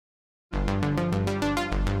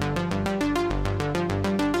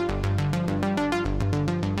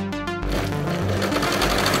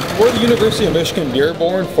We're the University of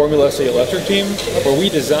Michigan-Dearborn Formula SAE Electric Team, where we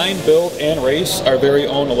design, build, and race our very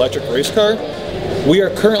own electric race car. We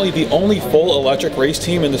are currently the only full electric race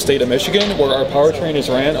team in the state of Michigan, where our powertrain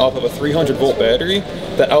is ran off of a 300-volt battery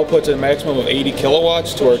that outputs a maximum of 80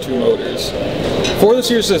 kilowatts to our two motors. For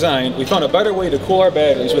this year's design, we found a better way to cool our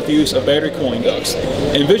batteries with the use of battery cooling ducts.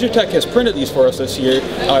 EnvisionTEC has printed these for us this year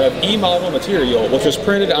out of E-model material, which was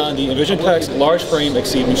printed on the EnvisionTEC's large frame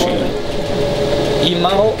Xede machine.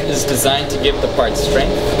 E-model is designed to give the part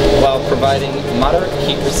strength while providing moderate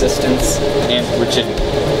heat resistance and rigidity.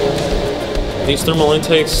 These thermal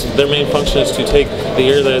intakes, their main function is to take the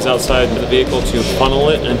air that is outside the vehicle to funnel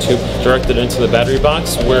it and to direct it into the battery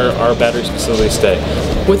box where our batteries specifically stay.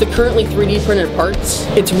 With the currently 3D printed parts,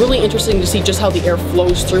 it's really interesting to see just how the air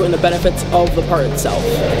flows through and the benefits of the part itself.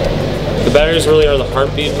 The batteries really are the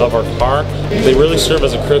heartbeat of our car. They really serve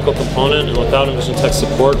as a critical component, and without EnvisionTEC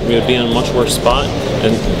support, we would be in a much worse spot,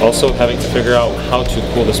 and also having to figure out how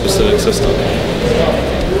to cool the specific system.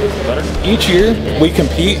 Better? Each year, we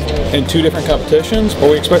compete in 2 different competitions,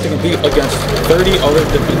 where we expect to compete against 30 other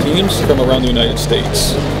different teams from around the United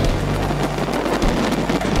States.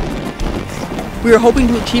 We are hoping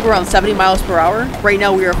to achieve around 70 miles per hour. Right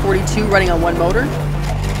now we are 42 running on one motor.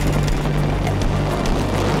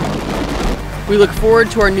 We look forward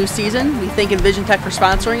to our new season. We thank EnvisionTEC for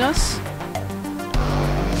sponsoring us.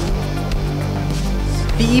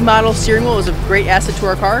 The E-model steering wheel is a great asset to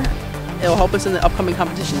our car. It will help us in the upcoming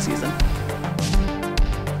competition season.